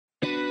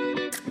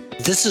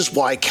This is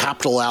why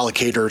capital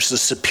allocators, the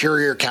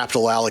superior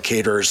capital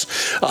allocators,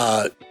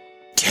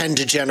 tend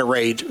to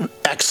generate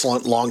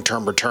excellent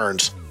long-term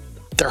returns.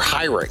 They're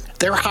hiring.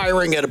 They're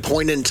hiring at a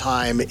point in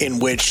time in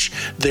which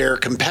their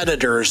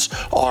competitors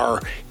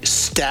are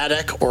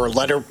static or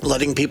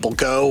letting people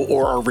go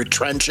or are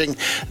retrenching.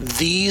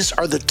 These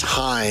are the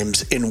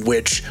times in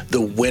which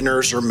the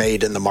winners are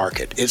made in the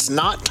market. It's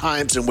not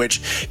times in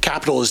which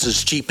capital is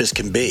as cheap as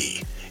can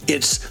be.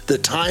 It's the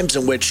times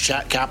in which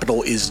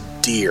capital is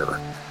dear.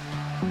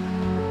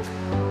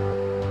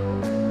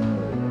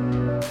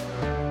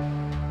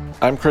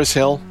 I'm Chris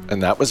Hill,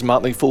 and that was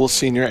Motley Fool's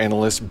senior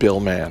analyst Bill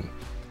Mann.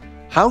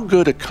 How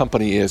good a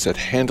company is at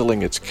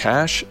handling its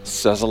cash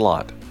says a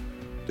lot.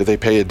 Do they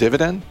pay a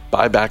dividend,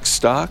 buy back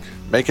stock,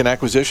 make an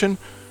acquisition,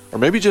 or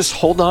maybe just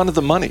hold on to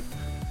the money?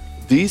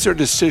 These are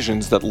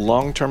decisions that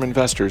long-term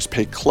investors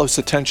pay close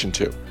attention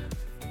to.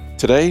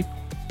 Today,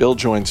 Bill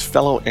joins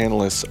fellow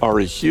analysts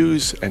Ari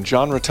Hughes and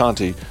John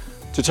Rotanti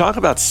to talk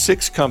about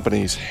 6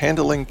 companies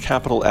handling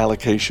capital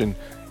allocation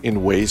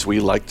in ways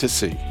we like to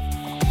see.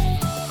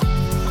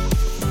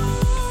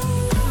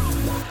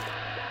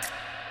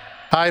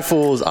 Hi,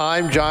 Fools.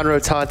 I'm John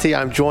Rotanti.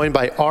 I'm joined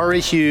by Ari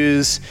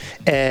Hughes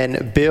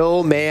and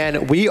Bill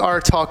Mann. We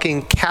are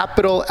talking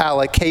capital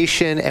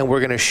allocation, and we're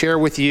going to share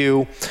with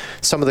you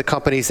some of the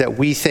companies that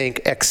we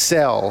think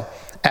excel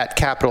at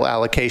capital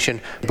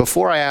allocation.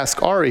 Before I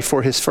ask Ari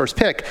for his first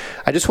pick,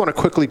 I just want to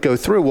quickly go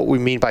through what we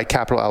mean by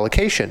capital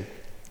allocation.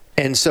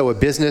 And so a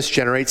business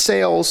generates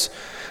sales,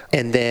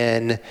 and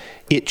then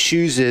it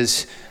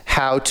chooses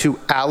how to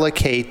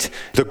allocate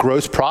the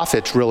gross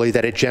profits, really,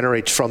 that it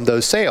generates from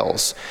those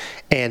sales.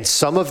 And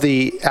some of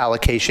the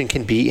allocation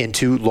can be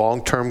into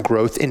long-term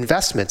growth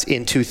investments,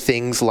 into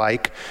things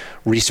like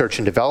research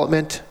and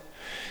development.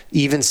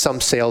 Even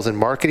some sales and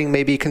marketing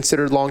may be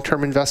considered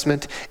long-term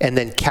investment, and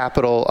then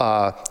capital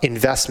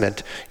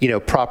investment,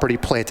 property,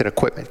 plant, and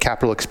equipment,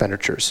 capital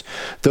expenditures.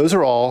 Those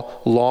are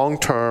all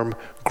long-term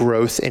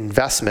growth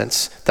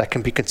investments that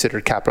can be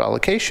considered capital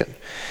allocation.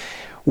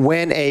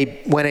 When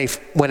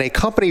a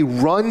company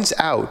runs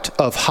out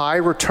of high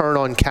return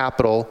on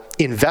capital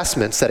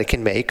investments that it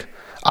can make,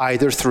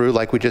 either through,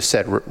 like we just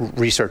said,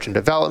 research and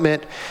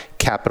development,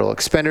 capital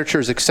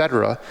expenditures,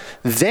 etc.,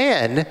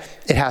 then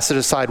it has to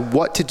decide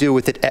what to do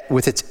with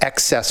its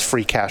excess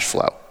free cash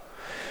flow.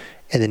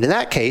 And then in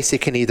that case,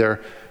 it can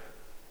either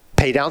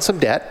pay down some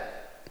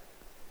debt,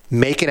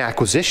 make an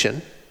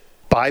acquisition,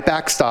 buy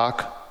back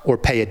stock, or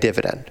pay a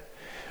dividend.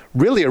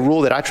 Really, a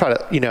rule that I try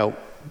to,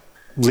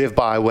 live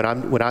by when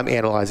I'm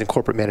analyzing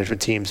corporate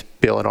management teams,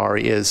 Bill and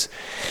Ari, is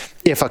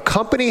if a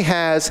company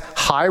has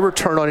high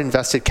return on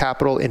invested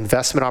capital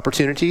investment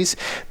opportunities,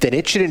 then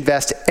it should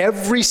invest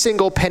every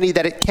single penny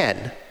that it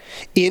can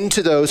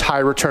into those high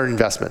return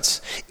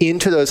investments,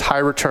 into those high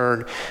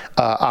return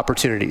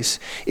opportunities.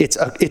 It's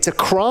a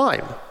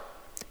crime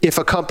if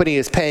a company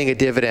is paying a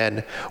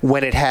dividend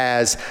when it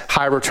has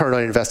high return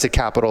on invested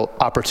capital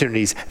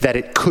opportunities that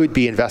it could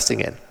be investing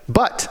in.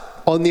 But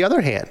on the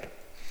other hand,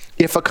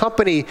 if a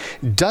company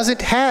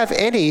doesn't have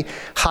any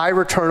high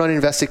return on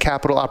invested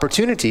capital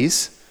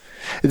opportunities,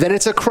 then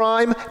it's a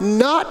crime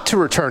not to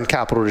return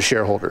capital to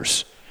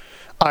shareholders,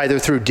 either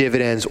through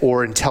dividends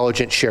or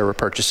intelligent share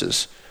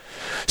repurchases.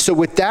 So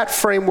with that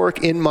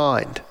framework in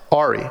mind,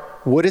 Ari,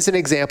 what is an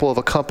example of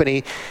a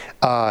company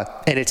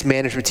and its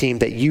management team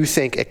that you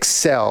think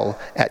excel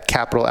at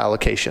capital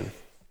allocation?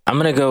 I'm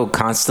going to go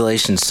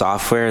Constellation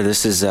Software.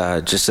 This is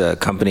just a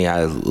company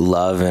I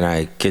love and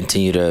I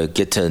continue to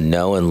get to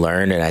know and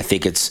learn. And I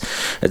think it's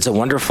a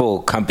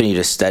wonderful company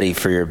to study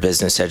for your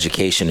business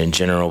education in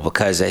general,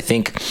 because I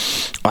think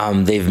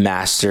they've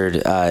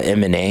mastered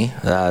M&A,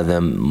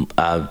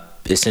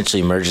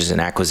 essentially mergers and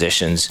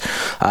acquisitions.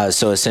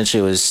 So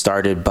essentially it was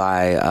started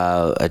by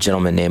a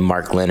gentleman named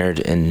Mark Leonard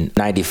in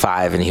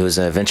 95, and he was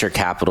a venture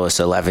capitalist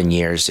 11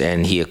 years,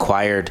 and he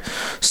acquired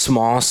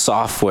small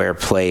software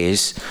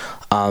plays.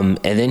 And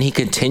then he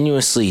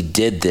continuously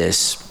did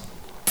this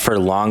for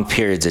long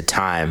periods of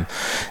time.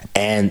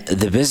 And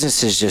the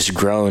business has just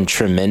grown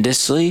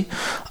tremendously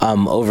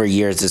over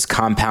years. It's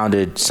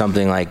compounded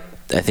something like,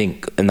 I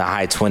think, in the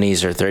high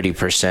 20s or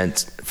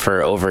 30%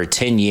 for over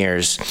 10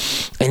 years.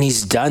 And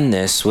he's done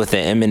this with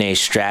an M&A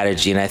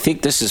strategy. And I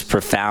think this is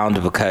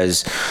profound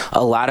because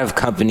a lot of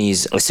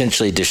companies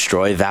essentially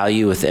destroy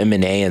value with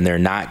M&A, and they're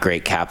not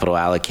great capital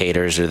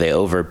allocators, or they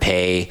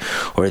overpay,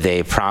 or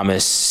they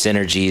promise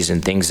synergies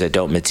and things that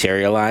don't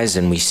materialize.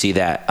 And we see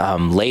that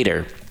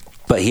later.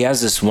 But he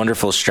has this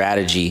wonderful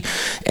strategy.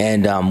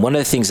 And one of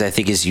the things I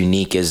think is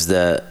unique is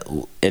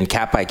in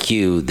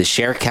CapIQ, the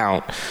share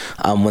count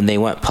when they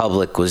went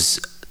public was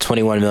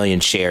 21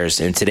 million shares.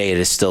 And today it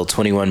is still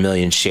 21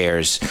 million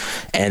shares.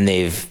 And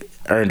they've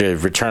earned a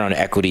return on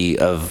equity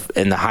of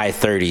in the high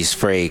 30s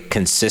for a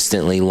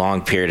consistently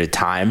long period of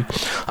time.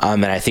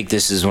 And I think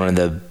this is one of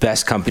the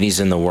best companies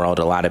in the world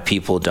a lot of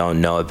people don't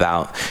know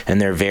about,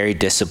 and they're very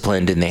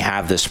disciplined and they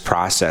have this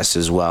process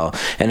as well.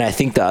 And I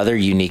think the other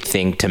unique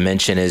thing to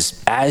mention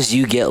is as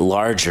you get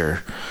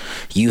larger,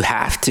 you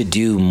have to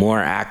do more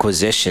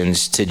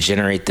acquisitions to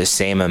generate the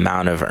same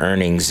amount of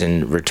earnings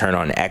and return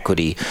on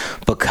equity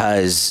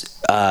because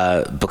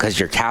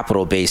your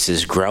capital base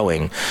is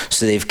growing.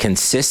 So they've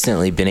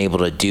consistently been able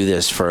to do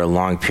this for a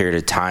long period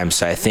of time.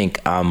 So I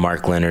think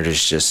Mark Leonard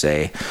is just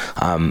a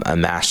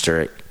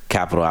master at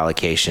capital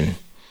allocation.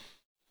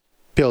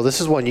 Bill,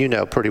 this is one you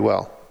know pretty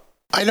well.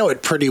 I know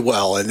it pretty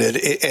well,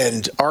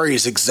 and Ari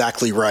is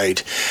exactly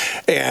right.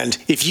 And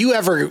if you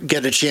ever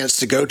get a chance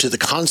to go to the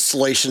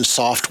Constellation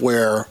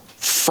Software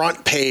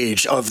front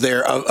page of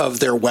their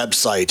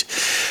website,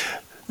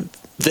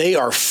 they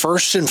are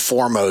first and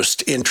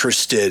foremost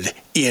interested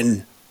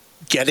in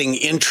getting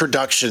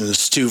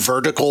introductions to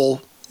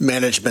vertical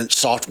management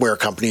software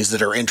companies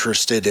that are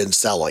interested in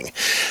selling.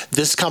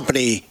 This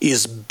company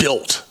is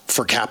built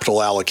for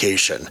capital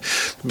allocation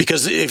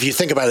because if you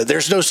think about it,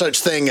 there's no such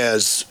thing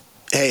as,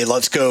 hey,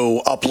 let's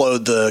go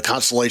upload the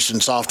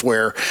Constellation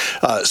Software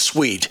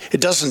suite.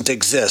 It doesn't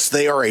exist.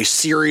 They are a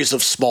series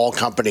of small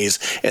companies,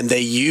 and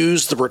they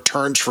use the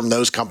returns from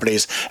those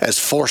companies as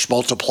force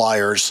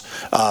multipliers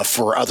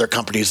for other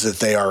companies that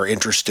they are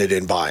interested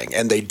in buying.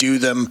 And they do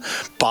them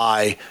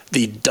by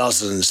the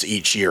dozens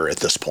each year at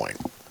this point.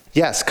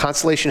 Yes,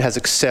 Constellation has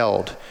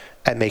excelled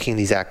at making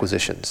these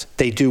acquisitions.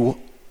 They do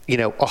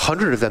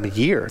 100 of them a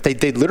year.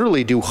 They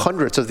literally do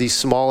hundreds of these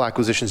small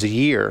acquisitions a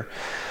year.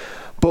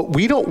 But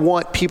we don't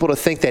want people to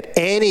think that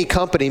any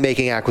company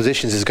making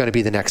acquisitions is going to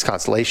be the next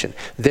Constellation.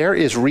 There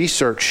is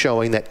research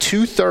showing that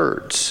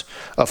 2/3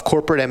 of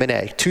corporate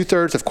M&A,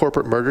 2/3 of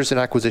corporate mergers and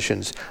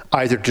acquisitions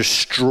either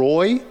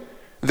destroy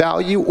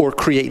value or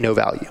create no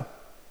value.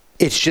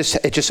 It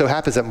just so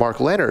happens that Mark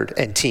Leonard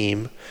and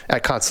team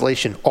at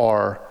Constellation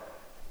are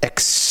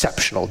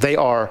exceptional. They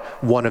are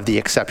one of the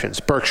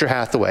exceptions. Berkshire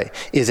Hathaway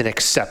is an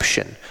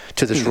exception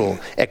to this rule.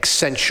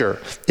 Accenture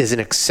is an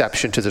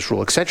exception to this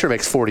rule. Accenture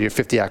makes 40 or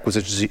 50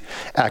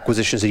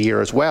 acquisitions a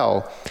year as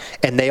well.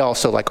 And they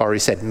also, like Ari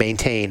said,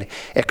 maintain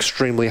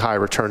extremely high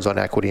returns on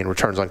equity and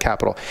returns on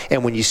capital.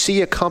 And when you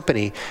see a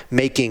company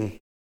making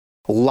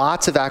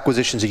lots of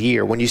acquisitions a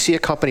year, when you see a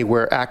company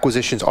where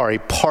acquisitions are a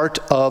part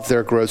of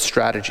their growth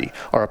strategy,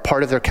 or a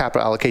part of their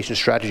capital allocation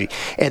strategy,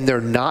 and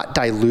they're not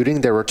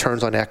diluting their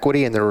returns on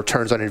equity and their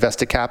returns on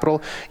invested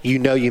capital, you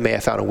may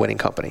have found a winning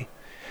company.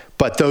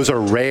 But those are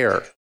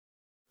rare.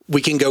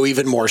 We can go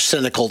even more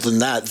cynical than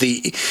that.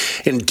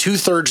 In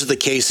 2/3 of the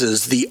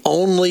cases, the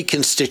only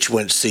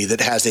constituency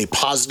that has a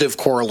positive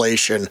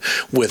correlation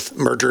with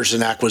mergers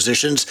and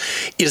acquisitions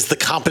is the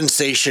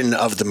compensation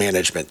of the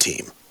management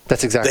team.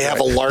 That's exactly They have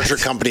right. a larger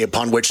company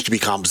upon which to be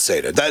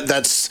compensated.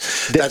 That's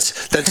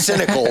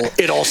cynical.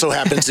 It also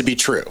happens to be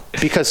true.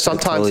 Because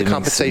sometimes the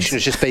compensation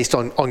is just based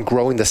on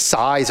growing the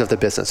size of the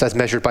business as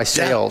measured by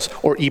sales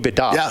or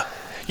EBITDA. Yeah.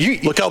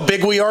 Look how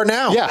big we are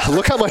now. Yeah,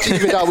 look how much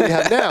EBITDA we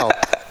have now.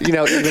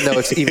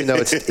 Even though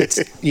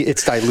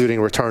it's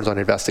diluting returns on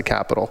invested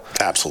capital.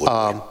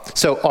 Absolutely.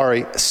 So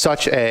Ari,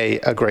 such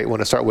a great one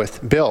to start with.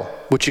 Bill,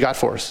 what you got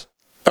for us?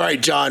 All right,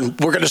 John,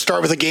 we're going to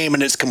start with a game,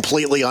 and it's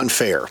completely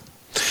unfair.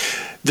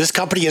 This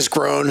company has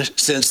grown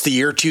since the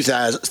year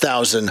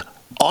 2000,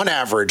 on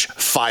average,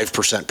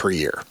 5% per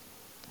year.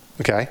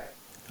 Okay.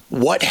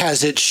 What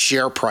has its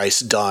share price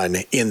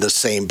done in the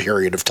same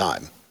period of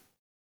time?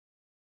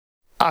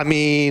 I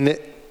mean,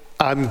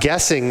 I'm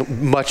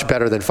guessing much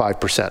better than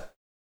 5%.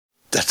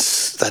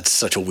 That's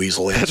such a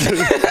weasel answer.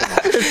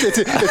 It's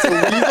a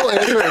weasel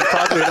answer and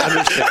probably an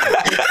understatement.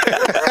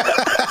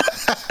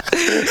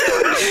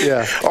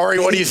 Yeah. Ari,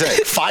 what do you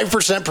think?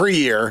 5% per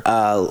year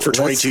for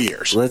 22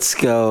 years. Let's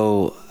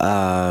go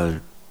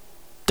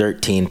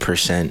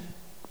 13%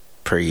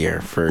 per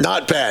year.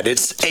 Not bad.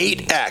 It's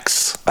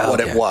 8x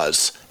it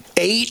was.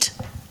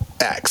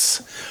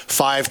 8x.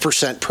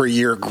 5% per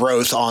year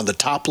growth on the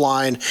top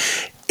line.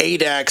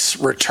 8x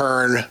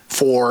return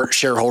for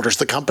shareholders.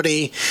 The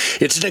company,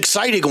 it's an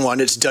exciting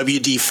one. It's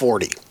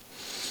WD-40.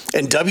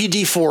 And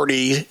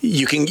WD-40,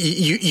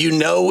 you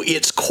know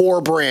its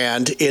core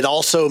brand. It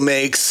also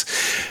makes,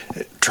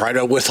 try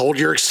to withhold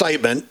your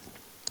excitement,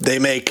 they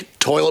make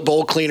toilet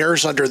bowl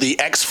cleaners under the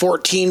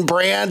X14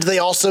 brand. They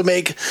also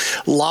make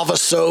lava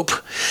soap.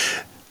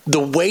 The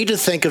way to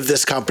think of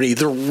this company,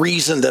 the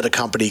reason that a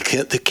company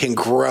can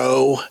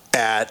grow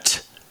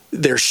at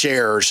their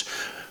shares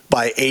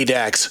by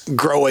 8x,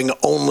 growing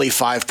only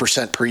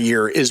 5% per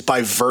year, is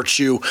by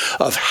virtue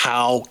of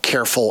how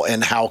careful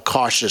and how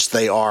cautious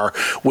they are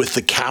with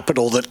the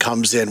capital that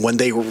comes in. When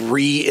they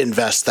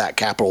reinvest that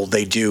capital,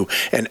 they do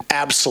an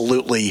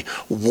absolutely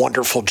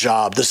wonderful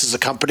job. This is a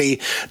company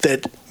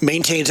that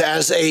maintains,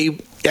 as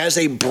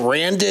a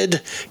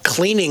branded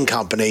cleaning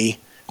company,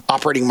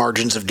 operating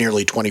margins of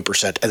nearly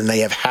 20%, and they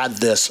have had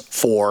this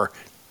for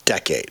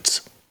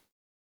decades.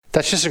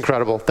 That's just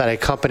incredible that a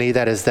company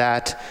that is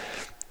that,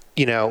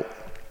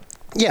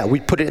 Yeah, we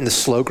put it in the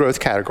slow growth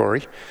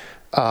category.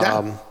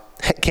 Can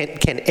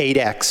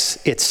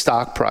 8x its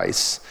stock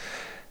price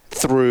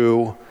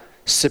through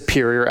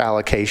superior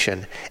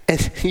allocation.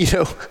 And,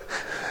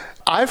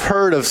 I've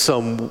heard of,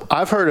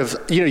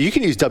 you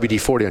can use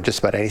WD-40 on just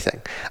about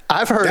anything.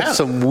 I've heard of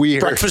some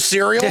weird. Breakfast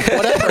cereal,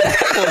 whatever.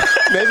 Well,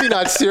 maybe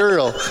not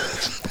cereal,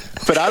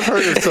 but I've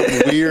heard of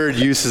some weird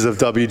uses of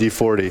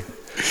WD-40.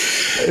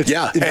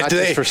 Not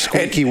just for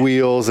squeaky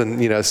wheels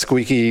and,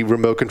 squeaky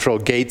remote control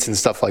gates and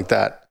stuff like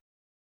that.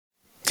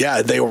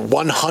 Yeah, they were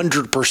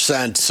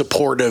 100%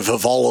 supportive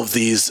of all of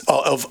these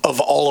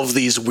of all of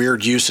these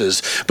weird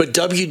uses. But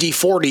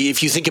WD-40,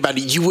 if you think about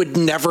it, you would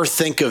never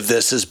think of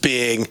this as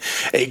being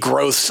a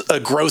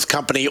growth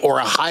company or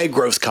a high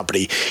growth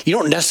company. You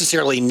don't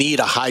necessarily need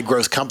a high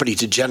growth company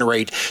to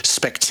generate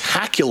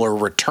spectacular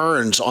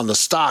returns on the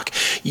stock.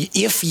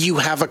 If you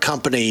have a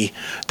company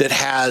that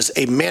has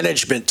a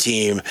management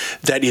team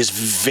that is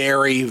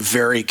very,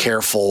 very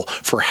careful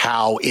for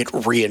how it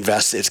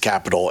reinvests its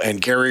capital,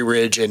 and Gary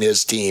Ridge and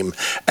his team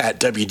at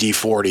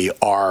WD-40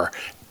 are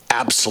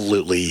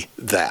absolutely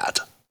that.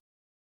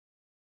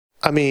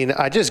 I mean,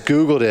 I just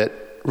Googled it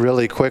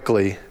really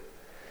quickly.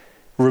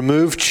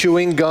 Remove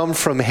chewing gum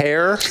from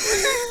hair,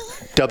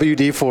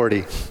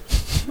 WD-40.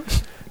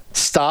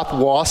 Stop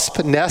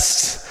wasp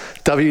nests,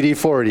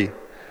 WD-40.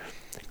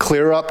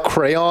 Clear up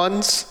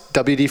crayons,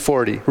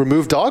 WD-40.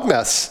 Remove dog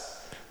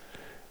mess.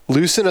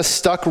 Loosen a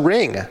stuck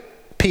ring.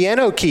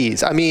 Piano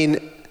keys. I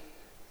mean,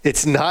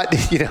 it's not,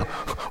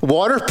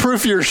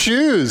 waterproof your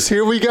shoes.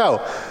 Here we go.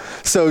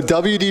 So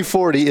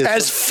WD-40 is...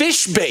 As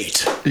fish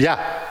bait.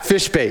 Yeah,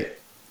 fish bait.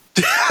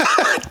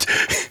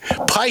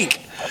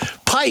 Pike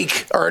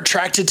are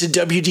attracted to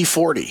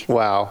WD-40.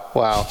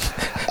 Wow.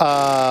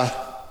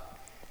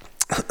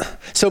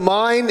 So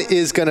mine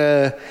is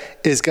gonna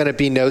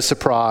be no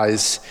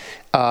surprise.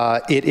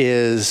 It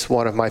is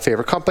one of my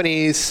favorite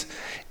companies,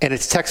 and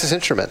it's Texas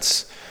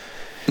Instruments.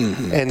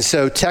 Mm-hmm. And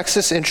so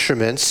Texas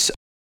Instruments,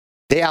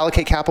 they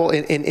allocate capital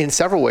in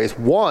several ways.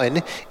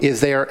 One is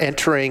they are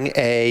entering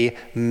a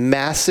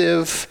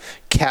massive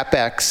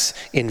CapEx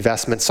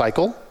investment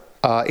cycle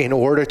in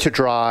order to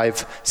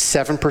drive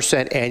 7%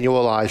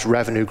 annualized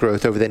revenue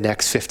growth over the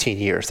next 15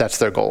 years. That's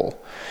their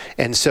goal.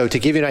 And so to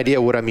give you an idea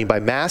of what I mean by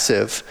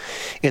massive,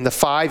 in the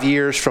 5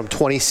 years from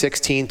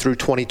 2016 through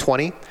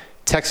 2020,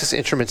 Texas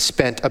Instruments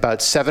spent about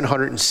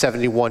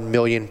 $771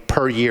 million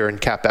per year in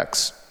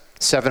CapEx.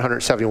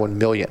 $771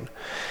 million.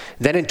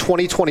 Then in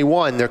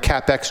 2021, their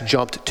CapEx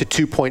jumped to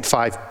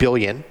 $2.5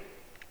 billion.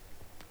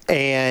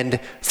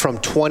 And from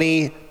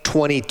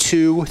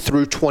 2022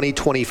 through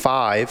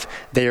 2025,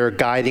 they are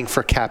guiding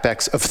for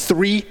CapEx of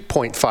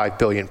 $3.5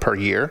 billion per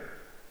year.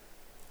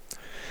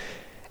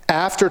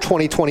 After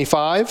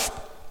 2025,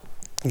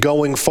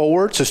 going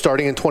forward, so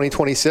starting in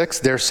 2026,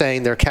 they're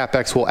saying their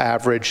CapEx will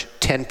average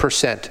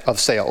 10% of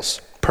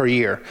sales per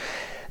year.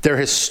 Their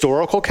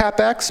historical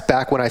CapEx,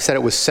 back when I said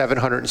it was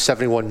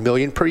 $771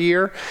 million per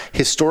year,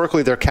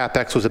 historically their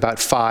CapEx was about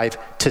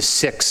 5 to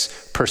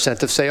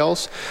 6% of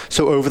sales.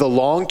 So over the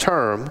long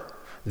term,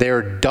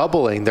 they're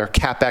doubling their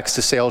CapEx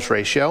to sales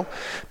ratio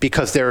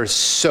because there is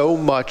so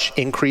much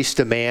increased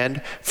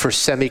demand for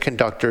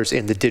semiconductors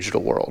in the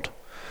digital world.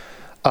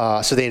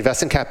 So they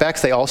invest in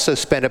CapEx. They also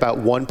spend about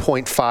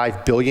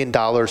 $1.5 billion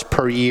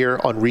per year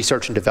on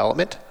research and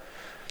development.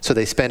 So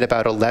they spend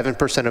about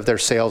 11% of their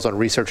sales on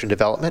research and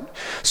development.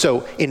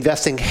 So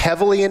investing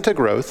heavily into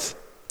growth,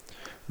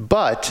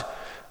 but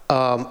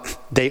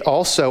they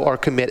also are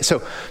committed.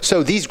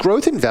 So these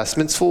growth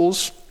investments,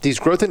 these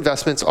growth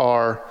investments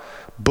are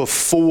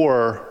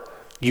before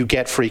you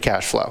get free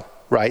cash flow,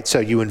 right? So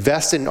you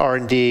invest in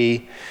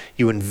R&D,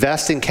 you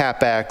invest in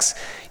CapEx,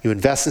 you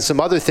invest in some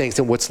other things,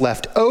 and what's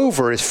left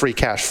over is free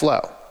cash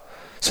flow.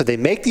 So they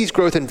make these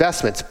growth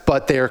investments,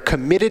 but they're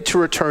committed to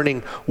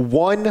returning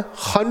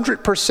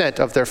 100%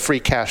 of their free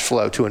cash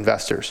flow to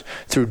investors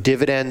through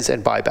dividends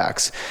and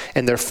buybacks.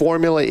 And their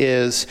formula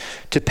is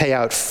to pay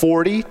out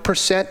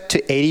 40%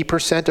 to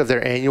 80% of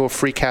their annual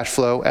free cash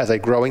flow as a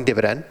growing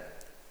dividend,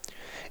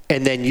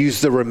 and then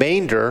use the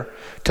remainder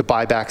to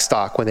buy back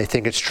stock when they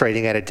think it's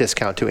trading at a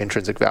discount to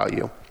intrinsic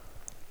value.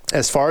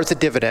 As far as the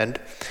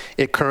dividend,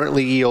 it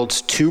currently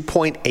yields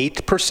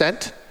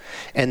 2.8%.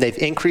 And they've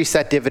increased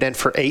that dividend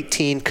for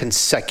 18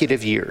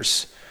 consecutive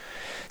years.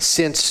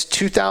 Since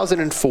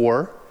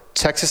 2004,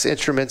 Texas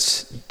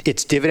Instruments,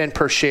 its dividend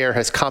per share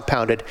has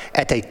compounded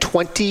at a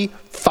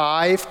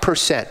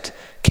 25%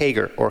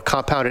 CAGR, or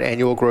compounded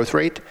annual growth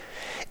rate.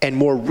 And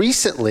more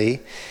recently,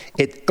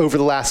 over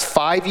the last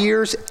 5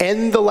 years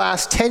and the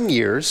last 10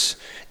 years,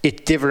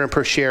 its dividend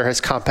per share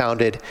has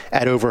compounded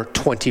at over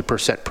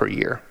 20% per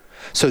year.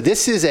 So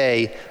this is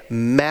a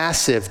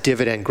massive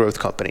dividend growth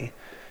company,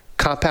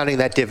 compounding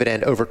that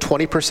dividend over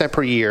 20%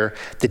 per year.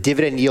 The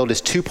dividend yield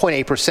is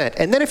 2.8%.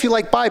 And then if you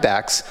like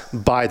buybacks,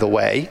 by the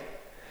way,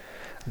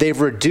 they've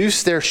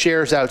reduced their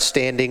shares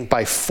outstanding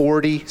by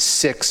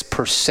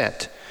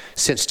 46%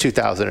 since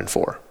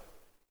 2004.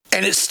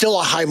 And it's still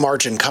a high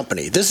margin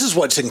company. This is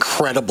what's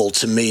incredible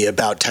to me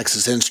about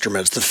Texas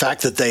Instruments, the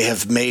fact that they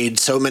have made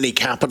so many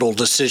capital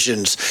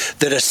decisions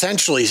that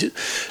essentially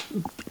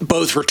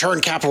both return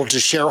capital to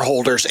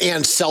shareholders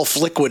and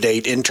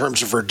self-liquidate in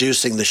terms of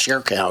reducing the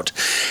share count.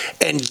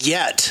 And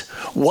yet,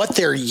 what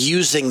they're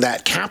using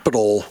that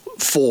capital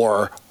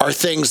for are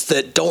things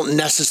that don't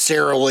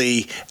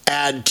necessarily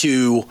add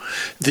to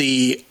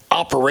the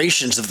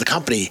operations of the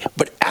company,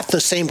 but at the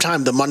same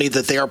time, the money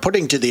that they are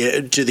putting to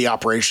the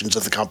operations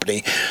of the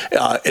company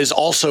is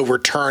also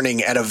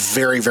returning at a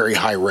very, very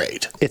high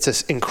rate. It's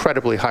an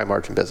incredibly high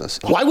margin business.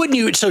 Why wouldn't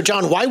you? So,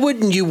 John, why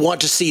wouldn't you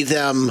want to see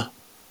them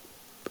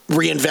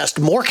reinvest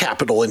more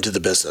capital into the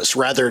business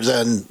rather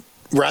than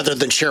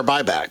share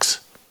buybacks?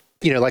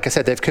 You know, like I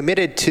said, they've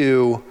committed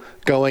to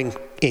going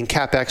in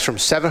CapEx from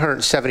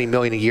 $770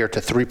 million a year to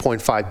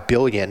 $3.5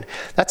 billion.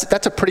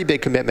 That's a pretty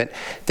big commitment.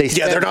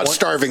 They're not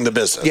starving the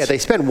business. Yeah, they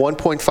spend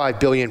 $1.5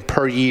 billion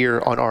per year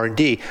on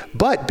R&D.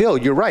 But Bill,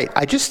 you're right.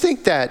 I just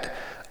think that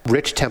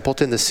Rich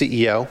Templeton, the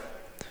CEO,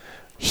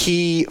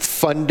 he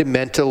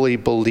fundamentally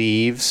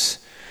believes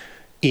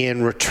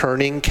in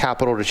returning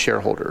capital to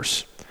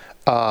shareholders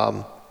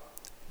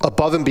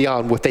above and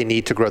beyond what they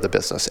need to grow the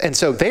business. And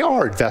so they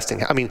are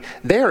investing. I mean,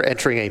 they're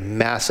entering a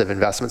massive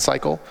investment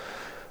cycle.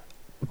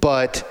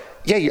 But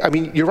yeah, I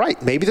mean, you're right.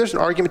 Maybe there's an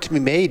argument to be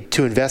made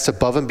to invest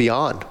above and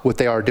beyond what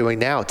they are doing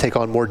now, take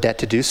on more debt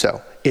to do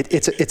so.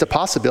 It's a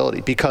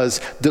possibility because,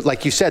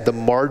 like you said, the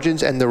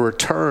margins and the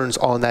returns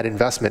on that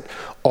investment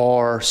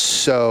are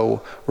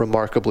so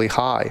remarkably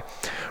high.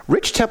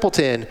 Rich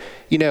Templeton,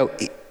 you know,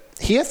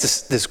 he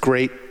has this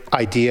great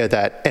idea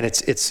that, and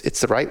it's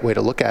the right way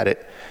to look at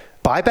it.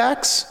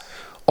 Buybacks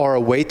are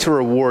a way to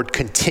reward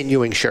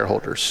continuing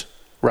shareholders,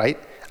 right?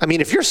 I mean,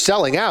 if you're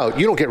selling out,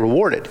 you don't get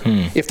rewarded.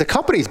 If the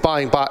company's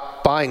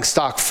buying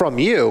stock from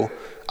you,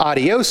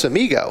 adios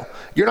amigo,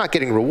 you're not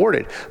getting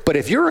rewarded. But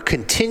if you're a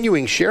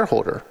continuing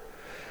shareholder,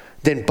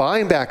 then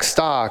buying back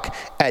stock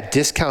at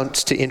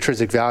discounts to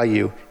intrinsic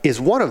value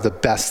is one of the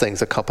best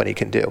things a company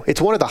can do.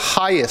 It's one of the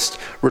highest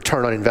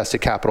return on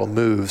invested capital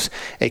moves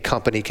a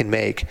company can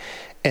make.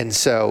 And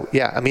so,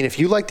 yeah, I mean, if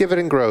you like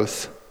dividend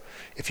growth,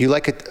 if you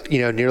like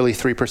a nearly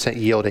 3%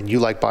 yield and you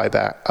like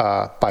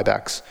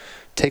buybacks,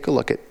 take a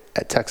look at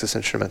Texas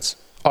Instruments.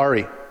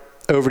 Ari,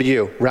 over to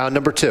you. Round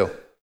number 2.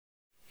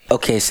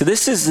 Okay, so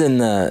this is in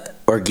the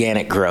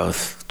organic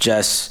growth.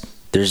 Just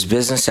there's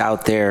business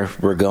out there.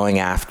 We're going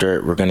after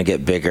it. We're going to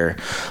get bigger,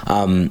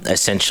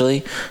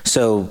 essentially.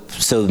 So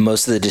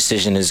most of the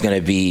decision is going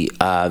to be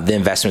the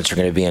investments are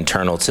going to be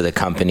internal to the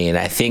company. And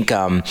I think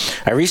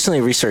I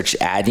recently researched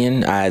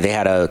Adyen. They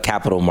had a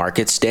capital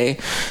markets day.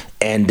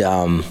 And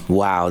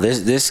wow,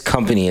 this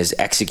company is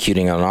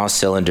executing on all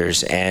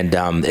cylinders, and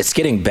it's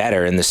getting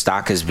better, and the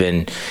stock has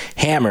been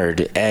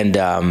hammered. And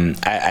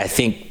I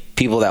think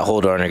people that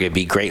hold on are going to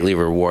be greatly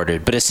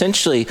rewarded. But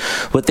essentially,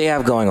 what they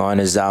have going on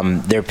is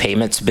their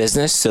payments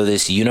business, so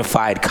this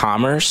unified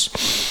commerce.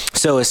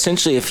 So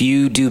essentially, if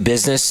you do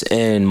business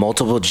in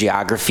multiple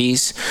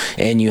geographies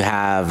and you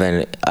have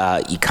an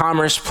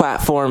e-commerce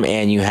platform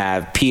and you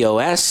have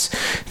POS,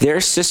 their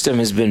system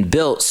has been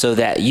built so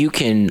that you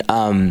can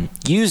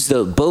use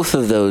both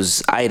of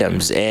those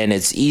items, and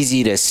it's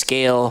easy to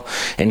scale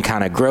and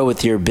kind of grow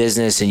with your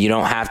business, and you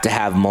don't have to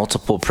have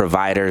multiple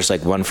providers,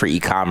 like one for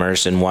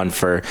e-commerce and one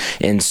for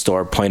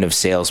in-store point of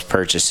sales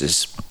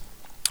purchases.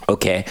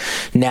 Okay,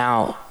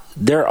 now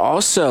they're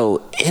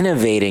also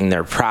innovating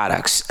their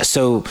products.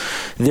 So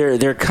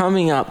they're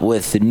coming up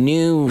with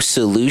new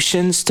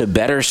solutions to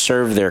better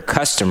serve their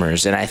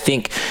customers. And I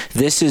think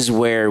this is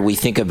where we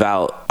think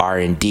about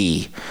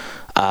R&D.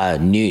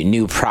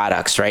 New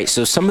products, right?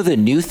 So some of the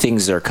new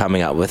things they're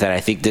coming up with, and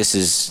I think this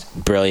is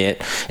brilliant,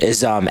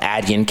 is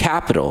Adyen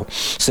Capital.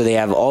 So they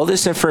have all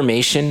this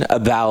information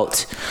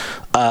about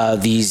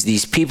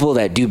these people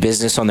that do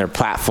business on their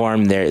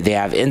platform. They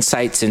have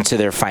insights into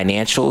their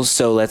financials.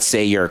 So let's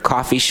say you're a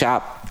coffee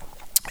shop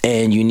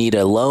and you need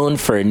a loan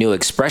for a new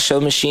espresso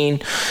machine.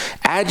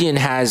 Adyen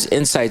has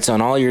insights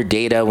on all your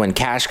data when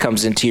cash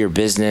comes into your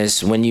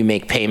business, when you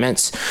make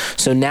payments.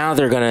 So now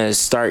they're going to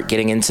start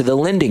getting into the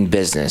lending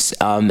business,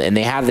 and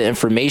they have the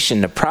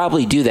information to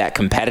probably do that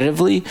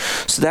competitively.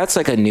 So that's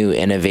like a new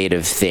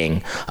innovative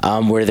thing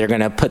where they're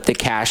going to put the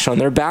cash on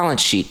their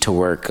balance sheet to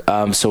work.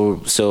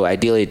 So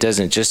ideally it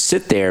doesn't just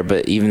sit there,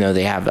 but even though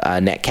they have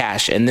net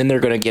cash, and then they're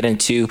going to get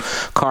into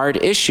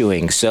card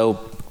issuing.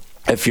 So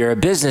if you're a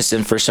business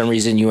and for some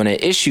reason you want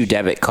to issue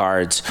debit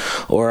cards,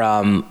 or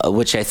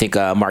which I think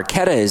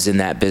Marqeta is in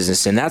that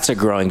business, and that's a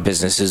growing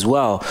business as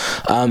well.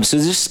 So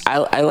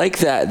I like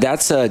that.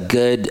 That's a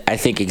good, I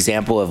think,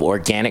 example of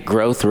organic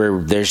growth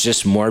where there's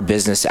just more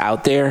business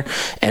out there,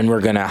 and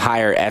we're going to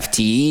hire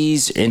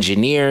FTEs,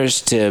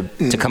 engineers to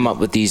come up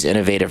with these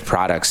innovative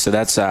products. So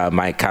that's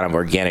my kind of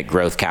organic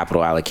growth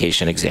capital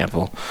allocation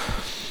example.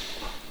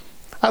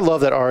 I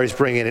love that Ari's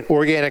bringing in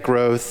organic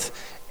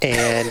growth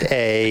and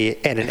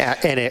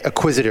an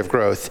acquisitive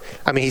growth.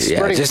 I mean, he's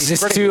spreading.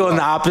 Just two on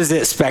the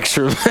opposite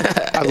spectrum.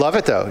 I love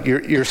it though.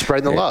 You're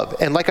spreading the love.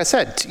 And like I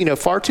said,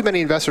 far too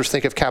many investors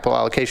think of capital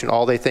allocation.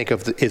 All they think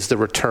of is the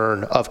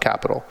return of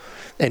capital,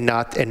 and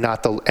not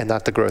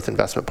the growth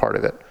investment part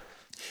of it.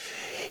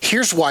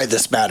 Here's why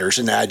this matters,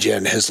 and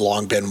Adyen has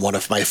long been one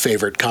of my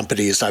favorite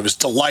companies. I was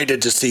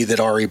delighted to see that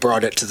Ari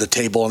brought it to the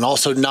table, and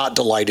also not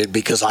delighted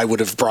because I would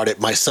have brought it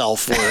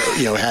myself, or,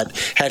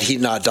 had he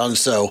not done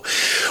so.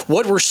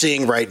 What we're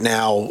seeing right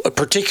now,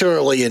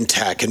 particularly in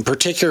tech and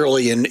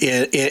particularly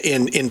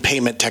in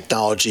payment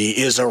technology,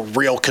 is a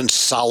real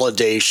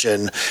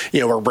consolidation,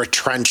 a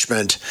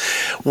retrenchment.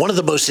 One of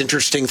the most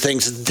interesting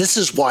things, this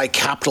is why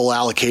capital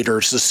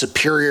allocators, the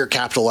superior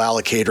capital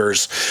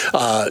allocators,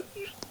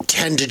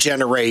 tend to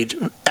generate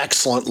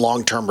excellent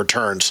long-term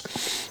returns.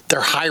 They're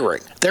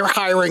hiring. They're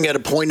hiring at a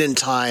point in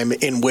time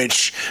in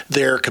which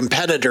their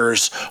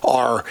competitors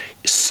are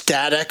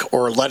static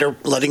or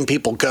letting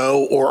people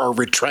go or are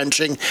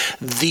retrenching.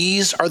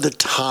 These are the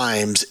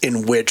times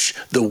in which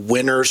the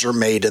winners are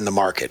made in the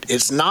market.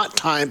 It's not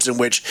times in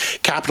which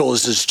capital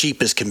is as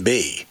cheap as can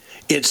be.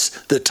 It's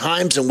the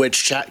times in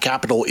which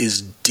capital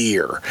is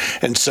dear.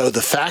 And so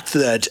the fact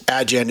that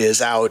Adyen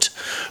is out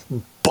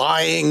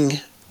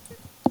buying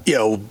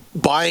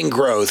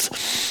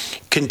growth,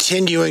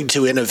 continuing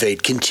to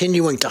innovate,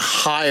 continuing to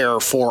hire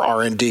for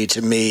R&D,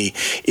 to me,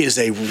 is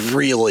a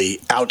really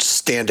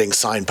outstanding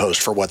signpost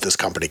for what this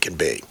company can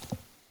be.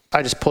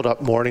 I just pulled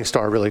up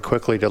Morningstar really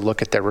quickly to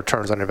look at their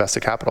returns on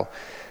invested capital.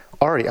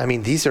 Ari, I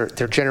mean, they're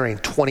generating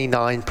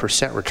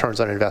 29%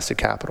 returns on invested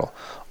capital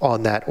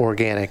on that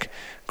organic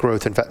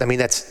growth. I mean,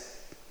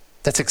 that's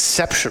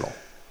exceptional.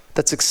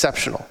 That's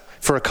exceptional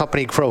for a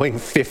company growing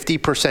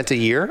 50% a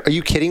year. Are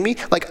you kidding me?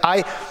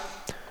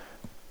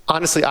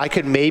 Honestly, I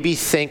could maybe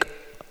think.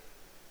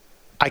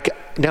 I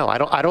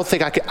don't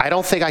think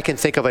I can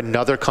think of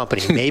another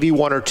company, maybe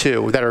one or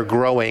two, that are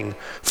growing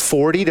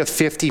 40 to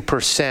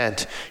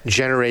 50%,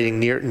 generating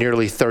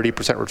nearly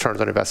 30% returns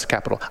on invested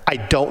capital. I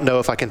don't know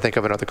if I can think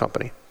of another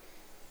company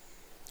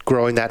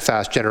growing that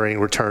fast, generating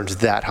returns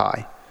that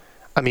high.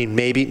 I mean,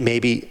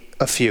 maybe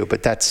a few,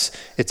 but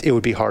it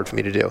would be hard for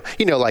me to do.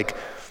 Like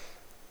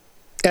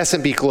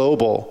S&P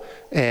Global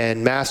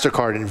and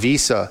MasterCard and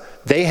Visa,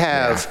 they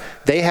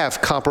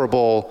have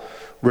comparable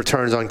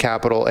returns on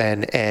capital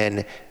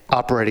and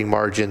operating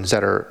margins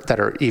that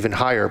are even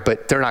higher,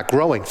 but they're not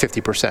growing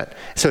 50%.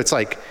 So it's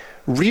like,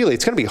 really,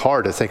 it's going to be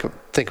hard to think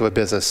of a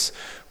business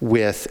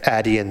with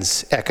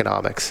Adyen's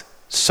economics.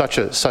 Such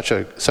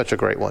a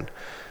great one.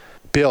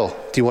 Bill,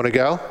 do you want to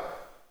go?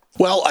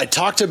 Well, I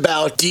talked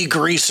about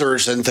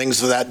degreasers and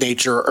things of that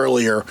nature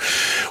earlier.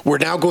 We're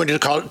now going to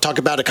talk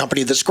about a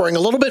company that's growing a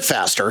little bit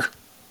faster,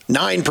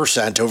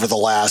 9% over the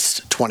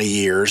last 20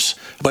 years,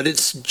 but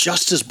it's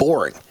just as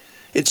boring.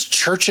 It's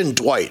Church &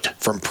 Dwight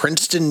from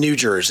Princeton, New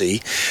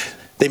Jersey.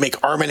 They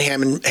make Arm &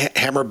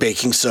 Hammer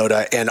baking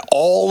soda and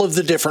all of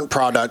the different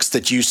products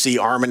that you see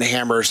Arm &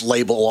 Hammer's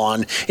label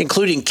on,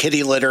 including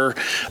kitty litter,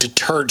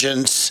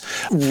 detergents,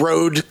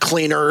 road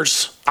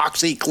cleaners,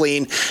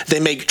 OxyClean.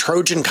 They make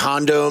Trojan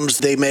condoms.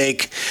 They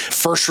make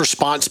first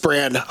response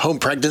brand home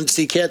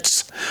pregnancy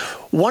kits.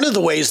 One of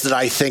the ways that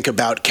I think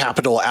about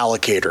capital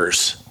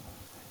allocators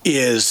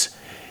is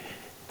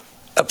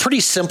a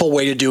pretty simple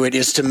way to do it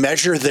is to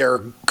measure their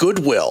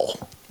goodwill,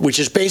 which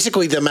is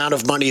basically the amount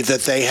of money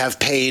that they have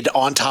paid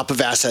on top of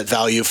asset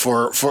value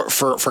for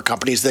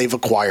companies they've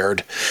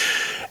acquired,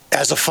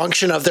 as a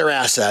function of their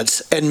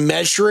assets, and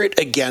measure it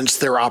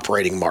against their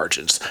operating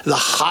margins. The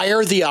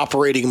higher the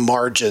operating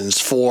margins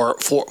for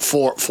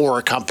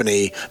a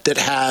company that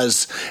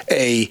has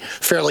a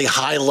fairly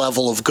high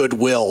level of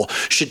goodwill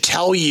should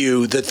tell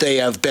you that they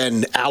have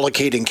been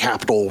allocating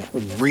capital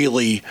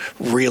really,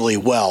 really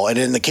well. And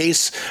in the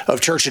case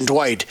of Church &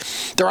 Dwight,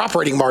 their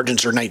operating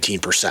margins are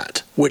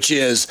 19%, which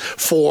is,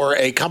 for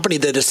a company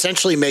that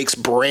essentially makes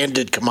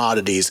branded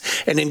commodities,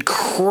 an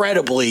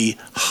incredibly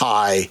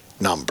high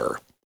number.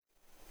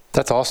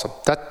 That's awesome.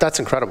 That's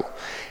incredible.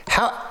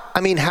 How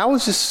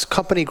is this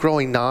company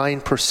growing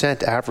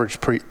 9%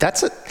 average per?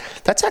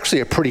 That's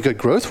actually a pretty good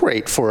growth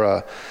rate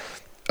for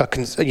a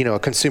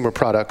consumer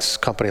products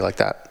company like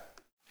that.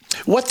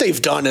 What they've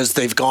done is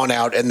they've gone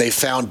out and they've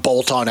found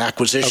bolt-on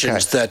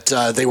acquisitions that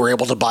they were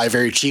able to buy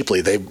very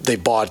cheaply. They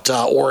bought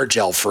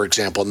Orajel, for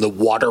example, and the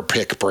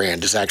Waterpik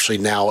brand is actually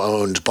now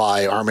owned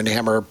by Arm &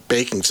 Hammer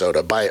Baking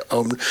Soda,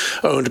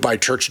 owned by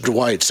Church &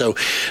 Dwight. So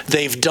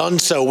they've done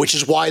so, which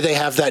is why they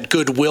have that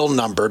goodwill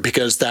number,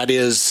 because that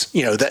is,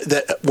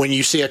 that when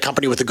you see a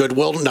company with a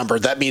goodwill number,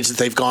 that means that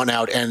they've gone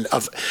out and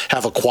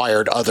have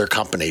acquired other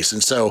companies.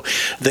 And so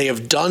they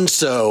have done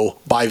so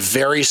by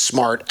very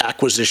smart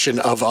acquisition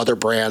of other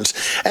brands.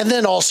 And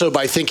then also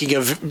by thinking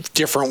of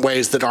different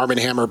ways that Arm &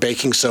 Hammer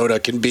baking soda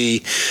can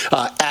be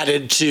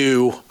added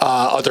to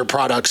other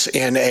products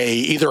in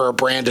either a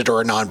branded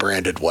or a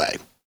non-branded way.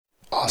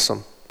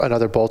 Awesome.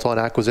 Another bolt-on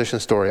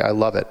acquisition story. I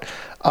love it.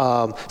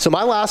 So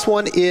my last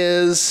one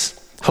is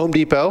Home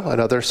Depot,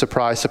 another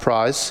surprise.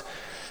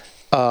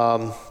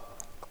 And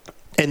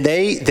And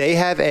they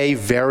have a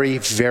very,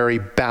 very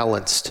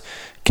balanced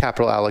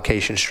capital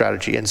allocation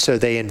strategy. And so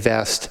they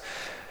invest,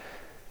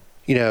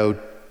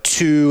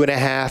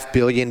 $2.5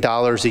 billion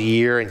a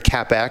year in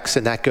CapEx,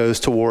 and that goes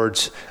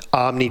towards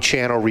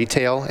omni-channel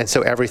retail. And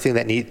so everything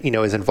that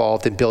is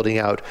involved in building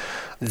out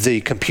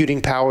the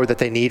computing power that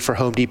they need for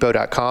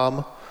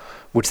HomeDepot.com,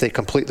 which they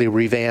completely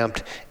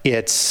revamped,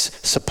 its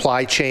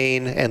supply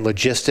chain and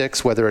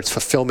logistics, whether it's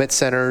fulfillment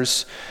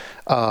centers,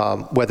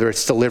 whether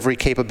it's delivery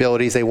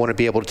capabilities. They want to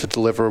be able to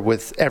deliver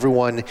with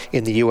everyone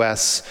in the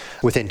U.S.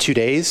 within 2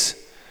 days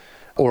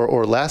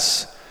or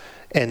less.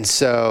 And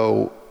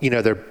so,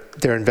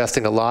 they're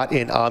investing a lot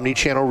in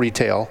omni-channel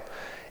retail.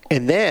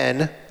 And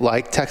then,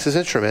 like Texas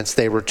Instruments,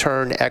 they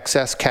return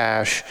excess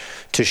cash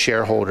to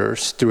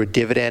shareholders through a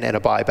dividend and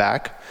a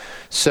buyback.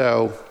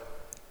 So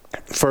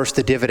first,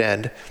 the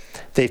dividend.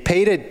 They've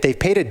paid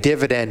a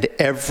dividend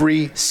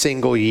every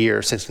single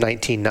year since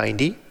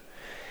 1990.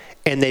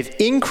 And they've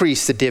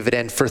increased the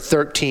dividend for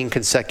 13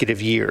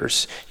 consecutive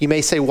years. You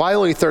may say, why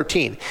only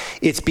 13?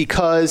 It's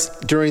because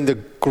during the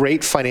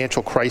great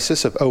financial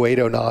crisis of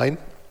 08-09,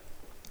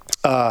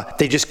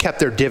 they just kept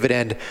their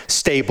dividend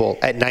stable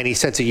at 90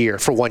 cents a year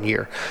for 1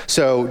 year.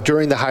 So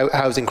during the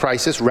housing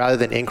crisis, rather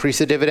than increase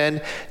the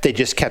dividend, they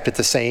just kept it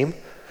the same.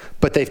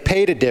 But they've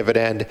paid a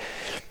dividend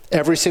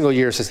every single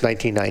year since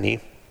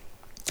 1990.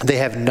 They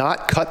have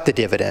not cut the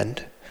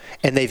dividend,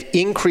 and they've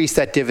increased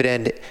that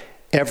dividend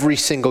every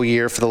single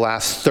year for the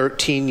last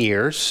 13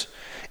 years.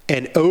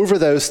 And over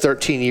those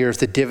 13 years,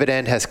 the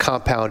dividend has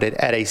compounded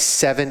at a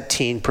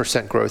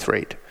 17% growth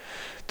rate.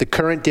 The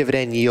current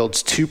dividend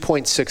yields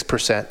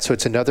 2.6%, so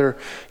it's another,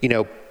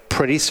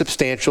 pretty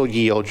substantial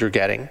yield you're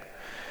getting.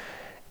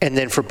 And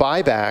then for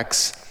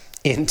buybacks,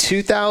 in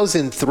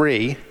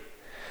 2003,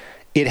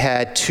 it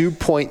had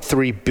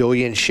 2.3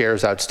 billion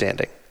shares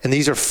outstanding. And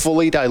these are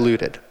fully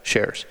diluted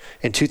shares.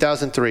 In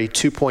 2003,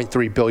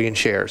 2.3 billion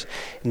shares.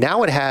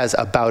 Now it has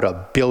about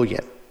 1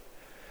 billion.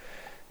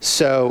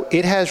 So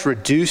it has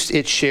reduced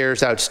its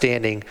shares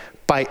outstanding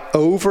by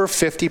over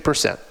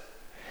 50%.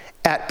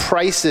 At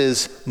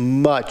prices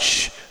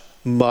much,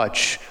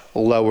 much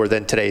lower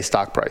than today's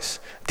stock price.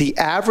 The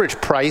average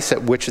price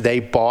at which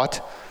they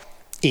bought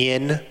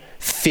in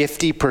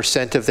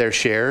 50% of their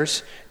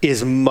shares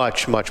is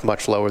much, much,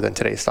 much lower than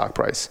today's stock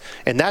price.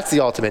 And that's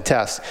the ultimate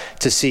test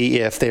to see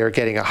if they are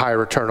getting a higher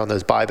return on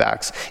those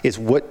buybacks, is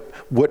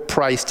what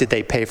price did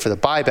they pay for the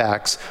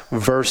buybacks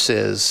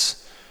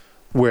versus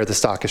where the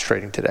stock is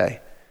trading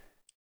today.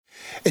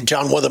 And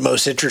John, one of the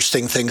most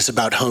interesting things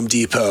about Home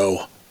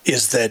Depot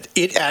is that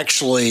it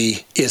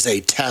actually is a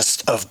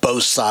test of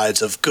both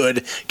sides of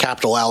good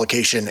capital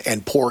allocation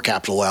and poor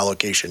capital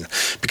allocation,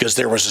 because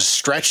there was a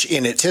stretch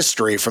in its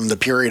history from the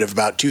period of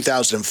about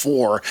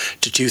 2004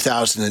 to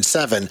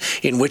 2007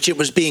 in which it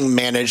was being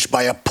managed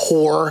by a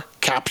poor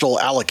capital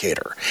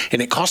allocator.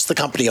 And it cost the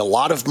company a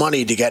lot of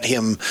money to get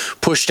him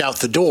pushed out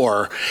the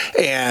door.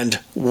 And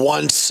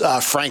once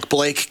Frank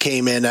Blake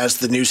came in as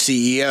the new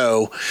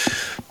CEO,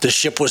 the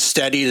ship was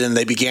steadied and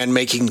they began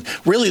making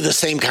really the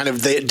same kind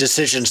of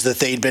decisions that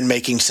they'd been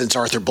making since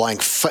Arthur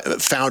Blank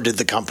founded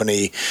the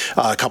company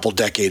a couple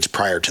decades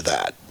prior to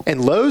that.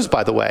 And Lowe's,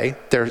 by the way,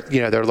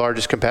 their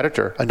largest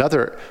competitor,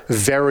 another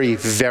very,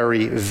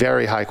 very,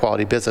 very high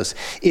quality business,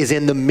 is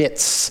in the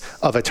midst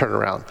of a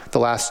turnaround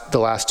the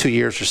last 2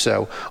 years or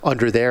so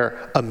under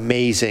their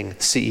amazing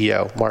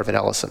CEO, Marvin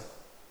Ellison.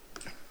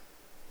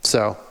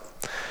 So,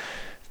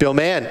 Bill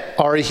Mann,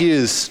 Ari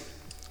Hughes,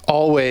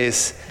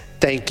 always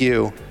thank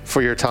you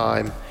for your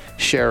time,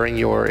 sharing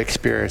your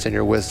experience and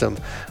your wisdom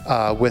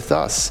with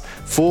us.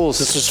 Fools.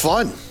 This was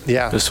fun.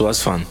 Yeah. This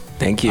was fun.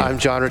 Thank you. I'm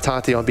John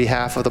Rotanti on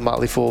behalf of the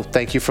Motley Fool.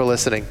 Thank you for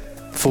listening.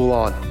 Fool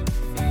on.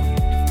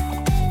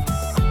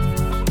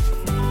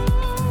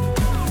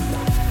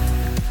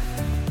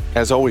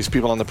 As always,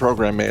 people on the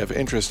program may have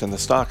interest in the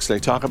stocks they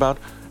talk about,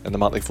 and the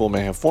Motley Fool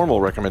may have formal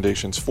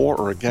recommendations for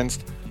or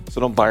against, so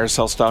don't buy or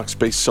sell stocks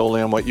based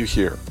solely on what you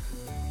hear.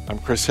 I'm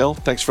Chris Hill.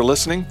 Thanks for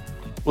listening.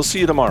 We'll see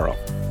you tomorrow.